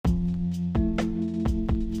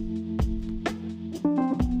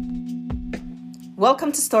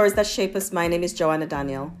Welcome to Stories That Shape Us. My name is Joanna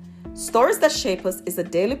Daniel. Stories That Shape Us is a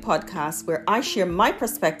daily podcast where I share my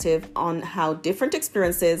perspective on how different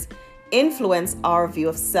experiences influence our view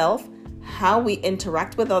of self, how we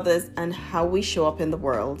interact with others, and how we show up in the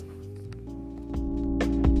world.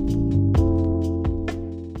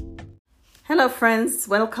 Hello, friends.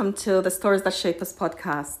 Welcome to the Stories That Shape Us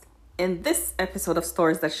podcast. In this episode of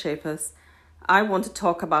Stories That Shape Us, I want to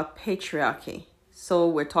talk about patriarchy. So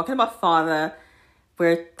we're talking about father.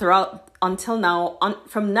 We're until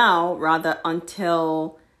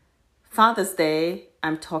Father's Day,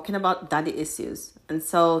 I'm talking about daddy issues. And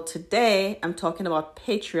so today I'm talking about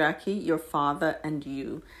patriarchy, your father and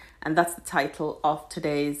you. And that's the title of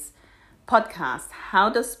today's podcast. How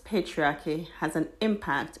does patriarchy has an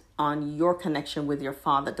impact on your connection with your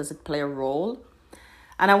father? Does it play a role?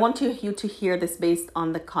 And I want you to hear this based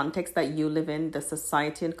on the context that you live in, the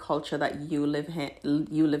society and culture that you live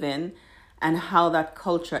in, and how that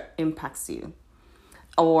culture impacts you,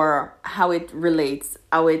 or how it relates,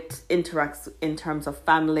 how it interacts in terms of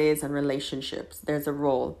families and relationships. There's a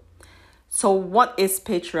role. So what is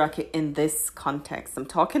patriarchy in this context? I'm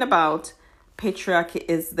talking about patriarchy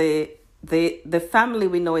is the family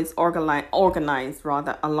we know is organized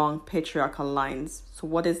along patriarchal lines. So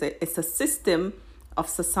what is it? It's a system of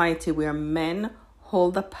society where men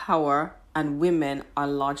hold the power and women are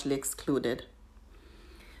largely excluded.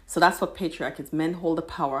 So that's what patriarchy is. Men hold the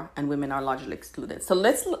power and women are largely excluded. So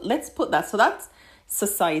let's put that. So that's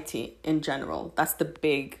society in general. That's the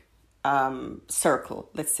big circle.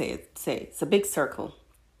 Let's say it's a big circle.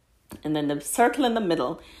 And then the circle in the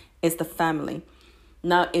middle is the family.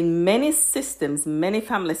 Now, in many systems, many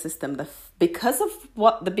family systems, because of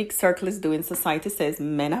what the big circle is doing, society says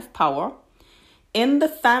men have power. In the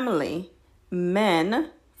family, men,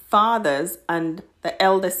 fathers, and the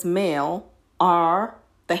eldest male are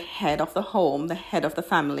the head of the home, the head of the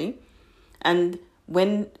family. And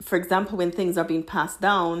when, for example, when things are being passed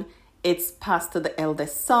down, it's passed to the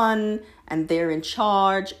eldest son and they're in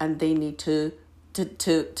charge and they need to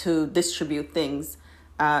distribute things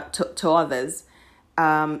to others.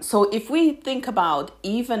 So if we think about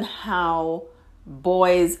even how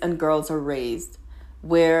boys and girls are raised,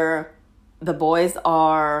 where the boys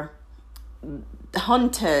are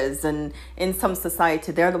hunters, and in some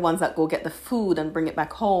society they're the ones that go get the food and bring it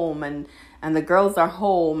back home, and the girls are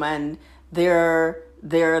home and they're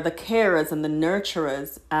the carers and the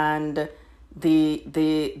nurturers, and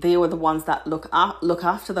they were the ones that look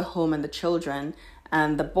after the home and the children,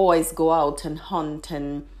 and the boys go out and hunt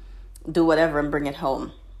and do whatever and bring it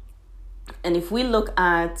home. And if we look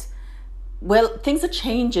at, well, things are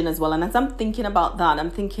changing as well. And as I'm thinking about that, I'm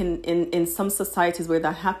thinking in some societies where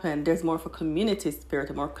that happened, there's more of a community spirit,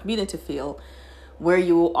 a more community feel, where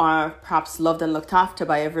you are perhaps loved and looked after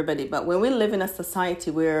by everybody. But when we live in a society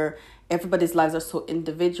where everybody's lives are so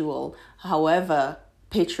individual, however,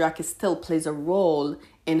 patriarchy still plays a role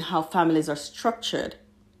in how families are structured.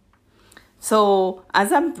 So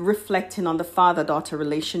as I'm reflecting on the father-daughter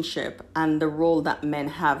relationship and the role that men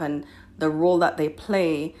have and the role that they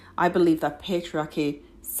play, I believe that patriarchy,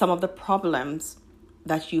 some of the problems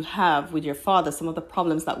that you have with your father, some of the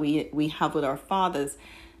problems that we have with our fathers,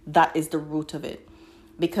 that is the root of it.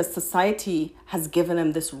 Because society has given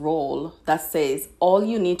him this role that says all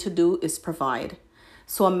you need to do is provide.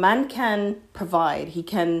 So a man can provide, he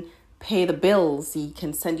can pay the bills, he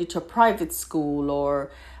can send you to a private school,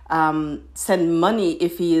 or send money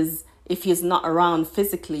if he is not around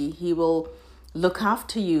physically. He will look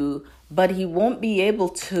after you, but he won't be able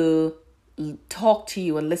to talk to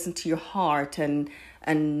you and listen to your heart and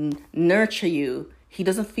nurture you. He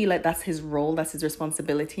doesn't feel like that's his role, that's his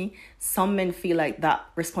responsibility. Some men feel like that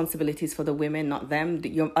responsibility is for the women, not them.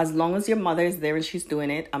 As long as your mother is there and she's doing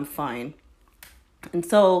it, I'm fine. And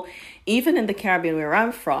so even in the Caribbean where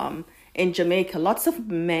I'm from, in Jamaica, lots of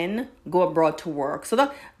men go abroad to work. So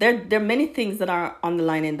that there are many things that are on the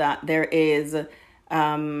line in that. There is,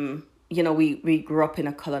 we grew up in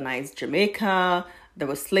a colonized Jamaica. There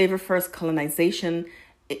was slavery first, colonization,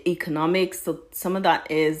 economics. So some of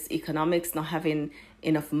that is economics, not having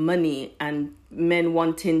enough money and men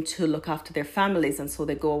wanting to look after their families. And so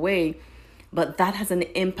they go away. But that has an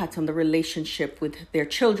impact on the relationship with their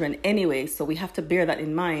children anyway. So we have to bear that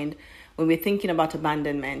in mind when we're thinking about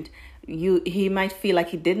abandonment. He might feel like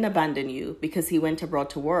he didn't abandon you because he went abroad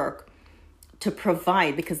to work to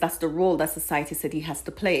provide, because that's the role that society said he has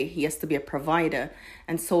to play. He has to be a provider.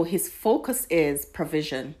 And so his focus is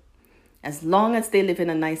provision. As long as they live in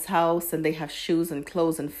a nice house and they have shoes and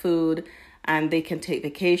clothes and food and they can take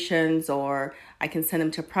vacations, or I can send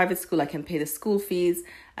them to a private school, I can pay the school fees.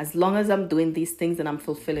 As long as I'm doing these things and I'm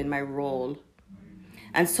fulfilling my role.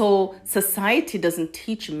 And so society doesn't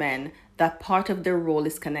teach men that part of their role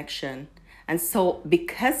is connection. And so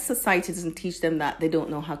because society doesn't teach them that, they don't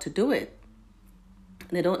know how to do it.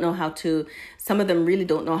 They don't know how to, some of them really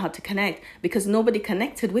don't know how to connect because nobody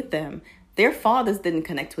connected with them. Their fathers didn't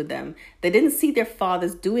connect with them. They didn't see their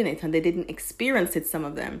fathers doing it and they didn't experience it, some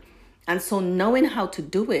of them. And so knowing how to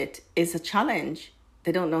do it is a challenge.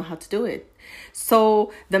 They don't know how to do it.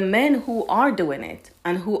 So the men who are doing it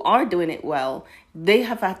and who are doing it well, they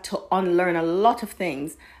have had to unlearn a lot of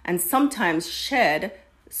things and sometimes shed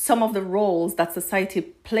some of the roles that society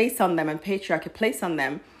place on them and patriarchy place on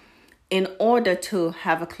them in order to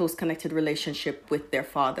have a close connected relationship with their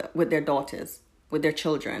father, with their daughters, with their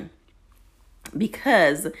children.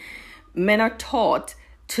 Because men are taught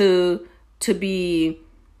to be,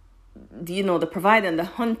 the provider and the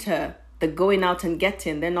hunter, the going out and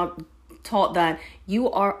getting. They're not taught that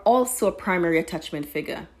you are also a primary attachment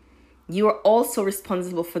figure. You are also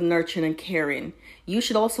responsible for nurturing and caring. You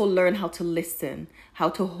should also learn how to listen, how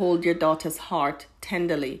to hold your daughter's heart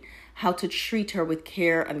tenderly, how to treat her with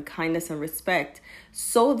care and kindness and respect,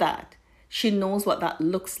 so that she knows what that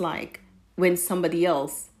looks like when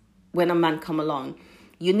a man come along.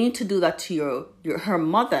 You need to do that to her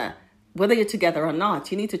mother, whether you're together or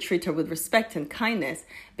not. You need to treat her with respect and kindness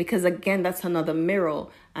because, again, that's another mirror.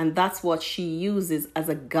 And that's what she uses as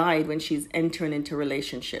a guide when she's entering into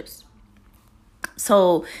relationships.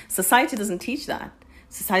 So society doesn't teach that.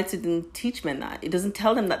 Society didn't teach men that. It doesn't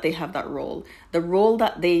tell them that they have that role. The role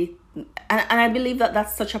that they... And I believe that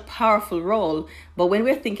that's such a powerful role. But when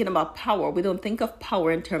we're thinking about power, we don't think of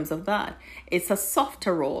power in terms of that. It's a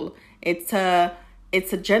softer role. It's a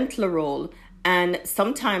gentler role. And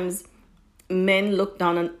sometimes men look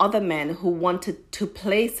down on other men who wanted to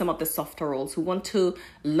play some of the softer roles, who want to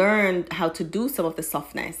learn how to do some of the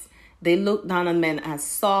softness. They look down on men as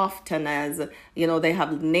soft and as, they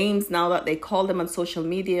have names now that they call them on social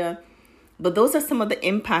media. But those are some of the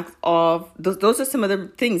impacts of, those are some of the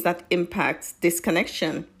things that impact this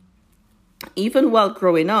connection. Even while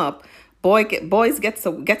growing up, boys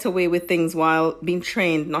get away with things while being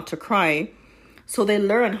trained not to cry. So they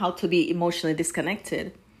learn how to be emotionally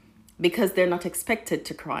disconnected because they're not expected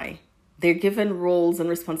to cry. They're given roles and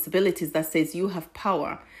responsibilities that says you have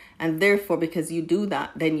power. And therefore, because you do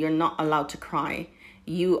that, then you're not allowed to cry.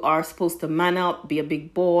 You are supposed to man up, be a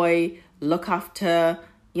big boy, look after,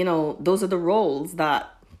 those are the roles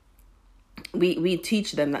that we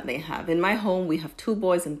teach them that they have. In my home, we have 2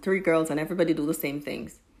 boys and 3 girls and everybody do the same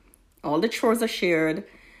things. All the chores are shared.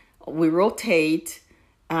 We rotate.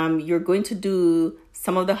 You're going to do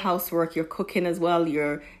some of the housework. You're cooking as well.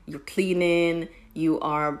 You're cleaning.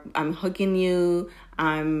 I'm hugging you.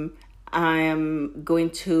 I am going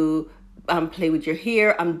to play with your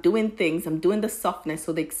hair. I'm doing things. I'm doing the softness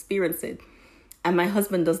so they experience it. And my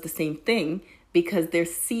husband does the same thing because they're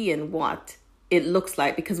seeing what it looks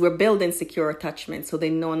like, because we're building secure attachment so they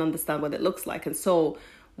know and understand what it looks like. And so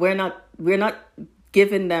we're not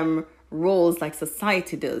giving them roles like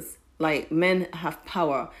society does. Like men have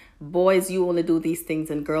power. Boys, you only do these things,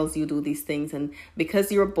 and girls, you do these things. And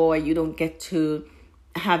because you're a boy, you don't get to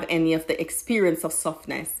have any of the experience of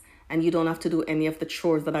softness. And you don't have to do any of the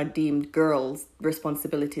chores that are deemed girls'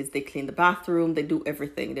 responsibilities. They clean the bathroom. They do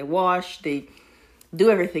everything. They wash. They do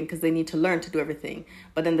everything because they need to learn to do everything.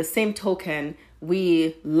 But in the same token,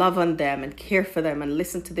 we love on them and care for them and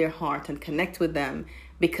listen to their heart and connect with them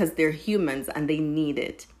because they're humans and they need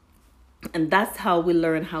it. And that's how we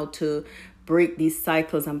learn how to break these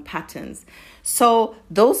cycles and patterns. So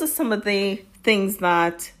those are some of the things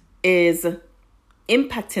that is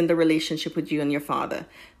impacting the relationship with you and your father.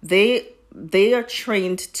 They are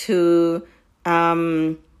trained to,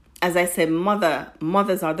 as I said,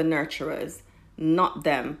 mothers are the nurturers, not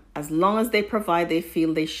them. As long as they provide, they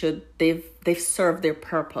feel they've served their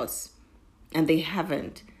purpose, and they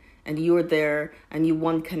haven't. And you're there, and you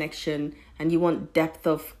want connection, and you want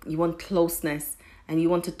you want closeness, and you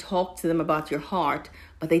want to talk to them about your heart,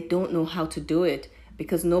 but they don't know how to do it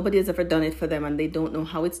because nobody has ever done it for them, and they don't know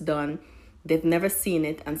how it's done. They've never seen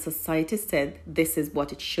it, and society said this is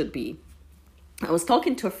what it should be. I was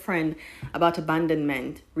talking to a friend about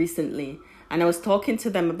abandonment recently, and I was talking to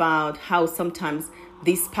them about how sometimes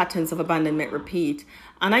these patterns of abandonment repeat.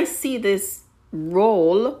 And I see this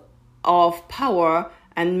role of power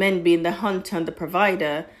and men being the hunter and the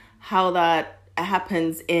provider, how that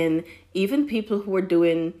happens in even people who are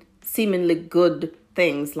doing seemingly good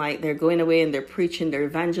things, like they're going away and they're preaching, they're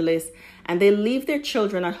evangelists, and they leave their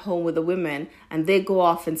children at home with the women, and they go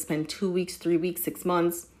off and spend 2 weeks, 3 weeks, 6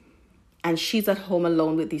 months, and she's at home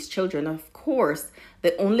alone with these children. Of course,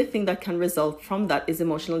 the only thing that can result from that is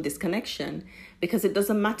emotional disconnection, because it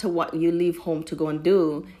doesn't matter what you leave home to go and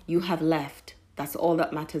do, you have left. That's all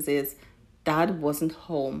that matters is Dad wasn't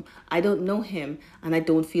home. I don't know him, and I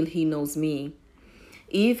don't feel he knows me.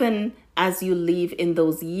 Even as you leave in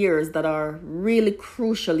those years that are really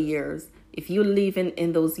crucial years, if you live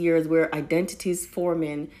in those years where identity is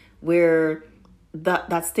forming, where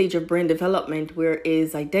that stage of brain development, where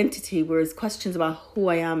is identity, where is questions about who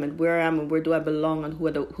I am and where do I belong and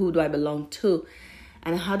who do I belong to,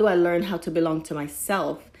 and how do I learn how to belong to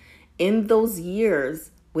myself. In those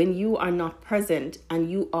years, when you are not present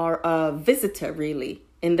and you are a visitor really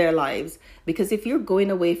in their lives, because if you're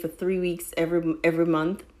going away for 3 weeks every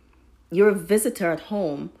month, you're a visitor at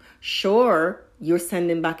home. Sure, you're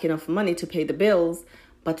sending back enough money to pay the bills,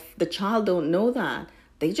 but the child don't know that.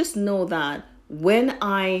 They just know that when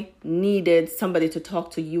I needed somebody to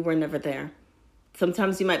talk to, you were never there.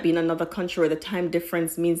 Sometimes you might be in another country where the time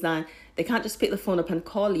difference means that they can't just pick the phone up and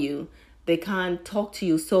call you. They can't talk to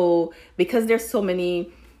you. So because there's so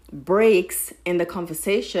many breaks in the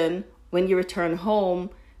conversation, when you return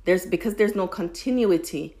home, because there's no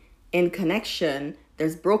continuity in connection,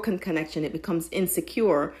 there's broken connection, it becomes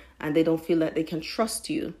insecure, and they don't feel that they can trust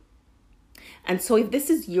you. And so if this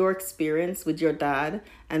is your experience with your dad,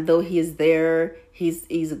 and though he is there,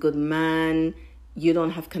 he's a good man, you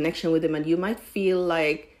don't have connection with him, and you might feel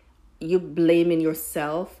like you're blaming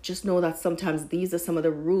yourself, just know that sometimes these are some of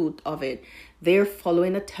the root of it. They're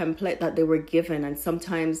following a template that they were given, and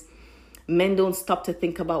sometimes men don't stop to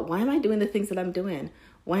think about, why am I doing the things that I'm doing?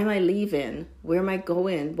 Why am I leaving? Where am I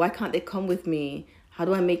going? Why can't they come with me? How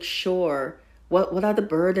do I make sure? What are the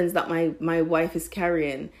burdens that my wife is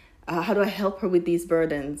carrying? How do I help her with these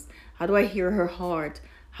burdens? How do I hear her heart?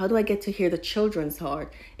 How do I get to hear the children's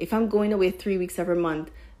heart? If I'm going away 3 weeks every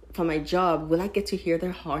month for my job, will I get to hear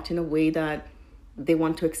their heart in a way that they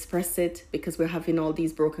want to express it? Because we're having all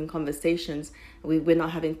these broken conversations. We're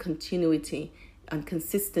not having continuity and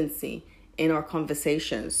consistency in our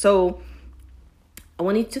conversations. So I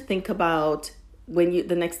want you to think about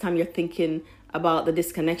the next time you're thinking about the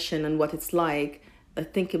disconnection and what it's like,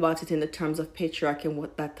 think about it in the terms of patriarchy and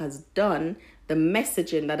what that has done, the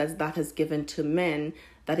messaging that has given to men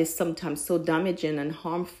that is sometimes so damaging and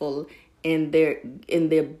harmful in their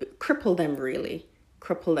cripple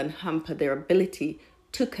and hamper their ability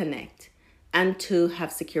to connect and to have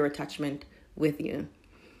secure attachment with you.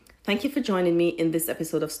 Thank you for joining me in this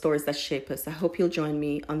episode of Stories That Shape Us. I hope you'll join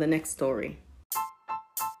me on the next story.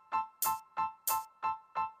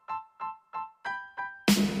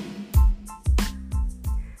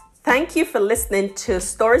 Thank you for listening to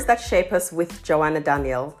Stories That Shape Us with Joanna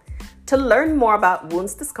Daniel. To learn more about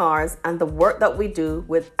Wounds to Scars and the work that we do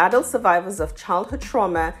with adult survivors of childhood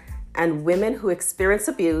trauma and women who experience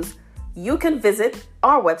abuse, you can visit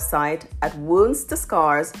our website at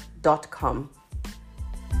woundstoscars.com.